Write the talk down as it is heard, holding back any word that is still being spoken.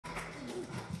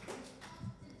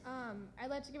I'd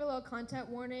like to give a little content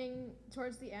warning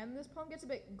towards the end. This poem gets a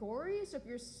bit gory, so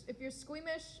if you're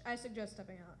squeamish, I suggest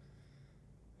stepping out.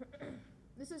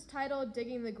 This is titled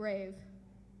Digging the Grave.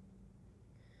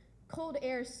 Cold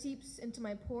air seeps into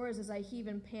my pores as I heave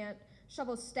and pant,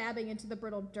 shovel stabbing into the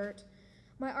brittle dirt.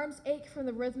 My arms ache from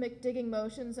the rhythmic digging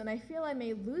motions, and I feel I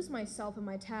may lose myself in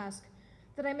my task,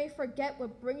 that I may forget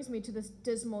what brings me to this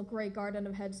dismal gray garden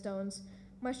of headstones.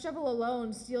 My shovel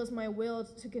alone steals my will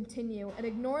to continue and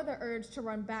ignore the urge to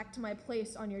run back to my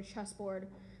place on your chessboard.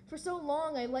 For so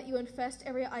long I let you infest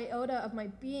every iota of my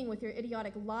being with your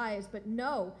idiotic lies, but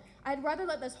no, I'd rather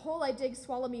let this hole I dig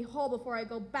swallow me whole before I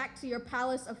go back to your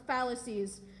palace of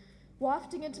fallacies.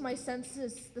 Wafting into my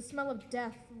senses, the smell of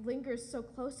death lingers so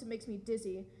close it makes me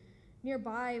dizzy.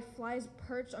 Nearby, flies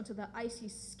perch onto the icy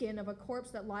skin of a corpse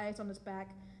that lies on its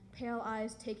back, pale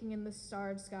eyes taking in the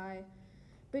starred sky.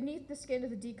 Beneath the skin of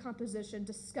the decomposition,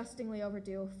 disgustingly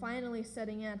overdue, finally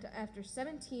setting in after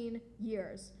 17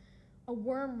 years. A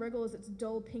worm wriggles its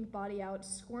dull pink body out,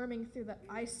 squirming through the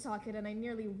eye socket, and I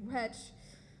nearly retch.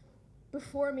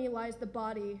 Before me lies the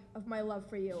body of my love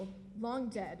for you, long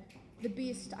dead, the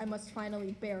beast I must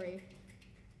finally bury.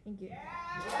 Thank you.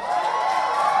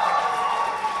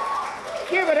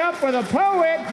 Give it up for the poet.